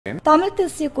தமிழ்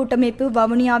தேசிய கூட்டமைப்பு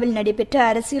வவுனியாவில் நடைபெற்ற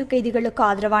அரசியல் கைதிகளுக்கு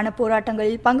ஆதரவான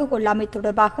போராட்டங்களில் பங்கு கொள்ளாமை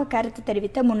தொடர்பாக கருத்து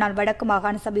தெரிவித்த முன்னாள் வடக்கு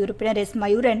மாகாண சபை உறுப்பினர்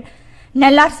மயூரன்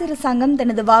நல்லாசிரியர் சங்கம்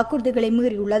தனது வாக்குறுதிகளை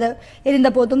மீறியுள்ளது.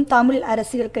 இருந்தபோதும் தமிழ்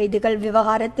அரசியல் கைதிகள்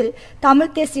விவகாரத்தில்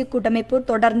தமிழ் தேசிய கூட்டமைப்பு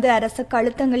தொடர்ந்து அரசுக்கு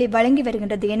அழுத்தங்களை வழங்கி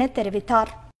வருகின்றது என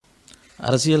தெரிவித்தார்.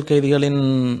 அரசியல் கைதிகளின்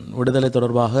விடுதலை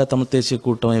தொடர்பாக தமிழ் தேசிய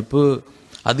கூட்டமைப்பு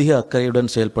அதிக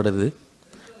அக்கறையுடன் செயல்படுது.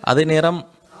 அதே நேரம்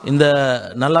இந்த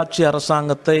நல்லாட்சி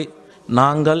அரசாங்கத்தை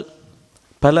நாங்கள்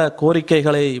பல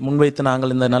கோரிக்கைகளை முன்வைத்து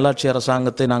நாங்கள் இந்த நல்லாட்சி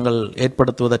அரசாங்கத்தை நாங்கள்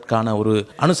ஏற்படுத்துவதற்கான ஒரு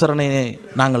அனுசரணையை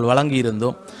நாங்கள்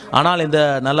வழங்கியிருந்தோம். ஆனால் இந்த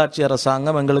நல்லாட்சி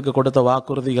அரசாங்கம் எங்களுக்கு கொடுத்த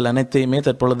வாக்குறுதிகள் அனைத்தையுமே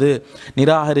தற்பொழுது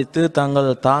நிராகரித்து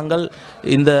தாங்கள்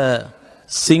இந்த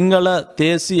சிங்கள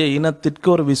தேசிய இனத்திற்கு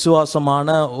ஒரு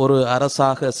விசுவாசமான ஒரு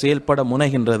அரசாக செயல்பட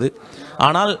முனைகின்றது.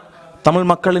 ஆனால் தமிழ்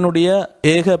மக்களினுடைய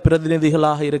ஏக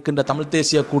பிரதிநிதிகளாக இருக்கின்ற தமிழ்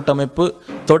தேசிய கூட்டமைப்பு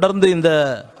தொடர்ந்து இந்த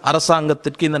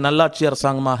அரசாங்கத்திற்கு, இந்த நல்லாட்சி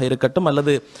அரசாங்கமாக இருக்கட்டும்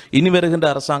அல்லது இனி வருகின்ற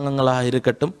அரசாங்கங்களாக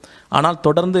இருக்கட்டும், ஆனால்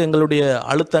தொடர்ந்து எங்களுடைய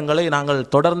அழுத்தங்களை நாங்கள்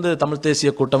தொடர்ந்து தமிழ்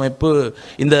தேசிய கூட்டமைப்பு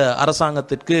இந்த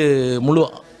அரசாங்கத்திற்கு முழு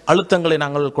அழுத்தங்களை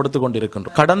நாங்கள் கொடுத்து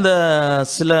கொண்டிருக்கின்றோம். கடந்த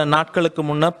சில நாட்களுக்கு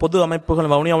முன்னர் பொது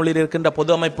அமைப்புகள், வவுனியாவில் இருக்கின்ற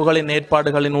பொது அமைப்புகளின்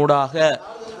ஏற்பாடுகளின் ஊடாக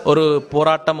ஒரு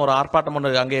போராட்டம், ஒரு ஆர்ப்பாட்டம்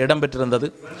ஒன்று அங்கே இடம்பெற்றிருந்தது.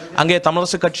 அங்கே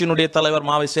தமிழரசு கட்சியினுடைய தலைவர்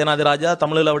மாவை சேனாதிராஜா,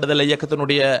 தமிழீழ விடுதலை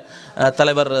இயக்கத்தினுடைய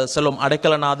தலைவர் செல்வம்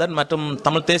அடைக்கலநாதன் மற்றும்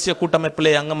தமிழ் தேசிய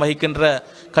கூட்டமைப்பிலே அங்கம் வகிக்கின்ற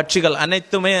கட்சிகள்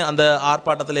அனைத்துமே அந்த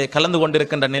ஆர்ப்பாட்டத்திலே கலந்து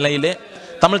கொண்டிருக்கின்ற நிலையிலே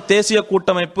தமிழ் தேசிய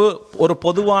கூட்டமைப்பு ஒரு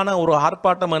பொதுவான ஒரு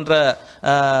ஆர்ப்பாட்டம் என்ற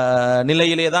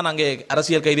நிலையிலே தான் அங்கே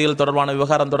அரசியல் கைதிகள் தொடர்பான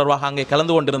விவகாரம் தொடர்பாக அங்கே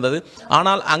கலந்து கொண்டிருந்தது.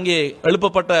 ஆனால் அங்கே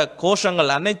எழுப்பப்பட்ட கோஷங்கள்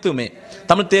அனைத்துமே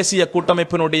தமிழ் தேசிய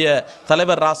கூட்டமைப்பினுடைய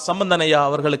தலைவர் சம்பந்தனையா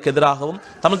அவர்களுக்கு எதிராகவும்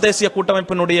தமிழ் தேசிய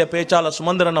கூட்டமைப்பினுடைய பேச்சாளர்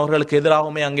சுமந்திரன் அவர்களுக்கு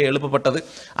எதிராகவுமே அங்கே எழுப்பப்பட்டது.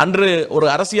 அன்று ஒரு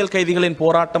அரசியல் கைதிகளின்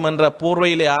போராட்டம் என்ற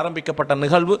போர்வையிலே ஆரம்பிக்கப்பட்ட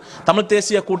நிகழ்வு தமிழ்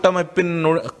தேசிய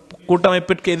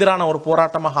கூட்டமைப்பிற்கு எதிரான ஒரு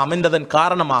போராட்டமாக அமைந்ததன்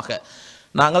காரணமாக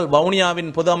நாங்கள்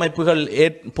வவுனியாவின்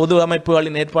பொது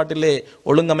அமைப்புகளின் ஏற்பாட்டிலே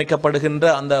ஒழுங்கமைக்கப்படுகின்ற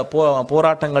அந்த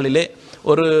போராட்டங்களிலே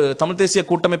ஒரு தமிழ் தேசிய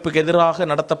கூட்டமைப்புக்கு எதிராக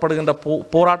நடத்தப்படுகின்ற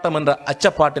போராட்டம் என்ற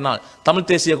அச்சப்பாட்டினால் தமிழ்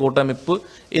தேசிய கூட்டமைப்பு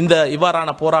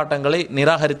இவ்வாறான போராட்டங்களை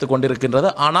நிராகரித்து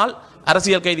கொண்டிருக்கின்றது. ஆனால்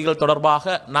அரசியல் கைதிகள்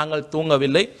தொடர்பாக நாங்கள்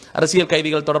தூங்கவில்லை. அரசியல்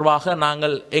கைதிகள் தொடர்பாக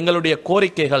நாங்கள் எங்களுடைய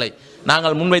கோரிக்கைகளை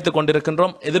நாங்கள் முன்வைத்துக்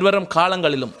கொண்டிருக்கின்றோம். எதிர்வரும்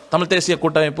காலங்களிலும் தமிழ் தேசிய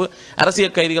கூட்டமைப்பு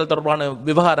அரசியல் கைதிகள் தொடர்பான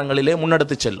விவகாரங்களிலே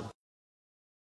முன்னெடுத்து செல்லும்.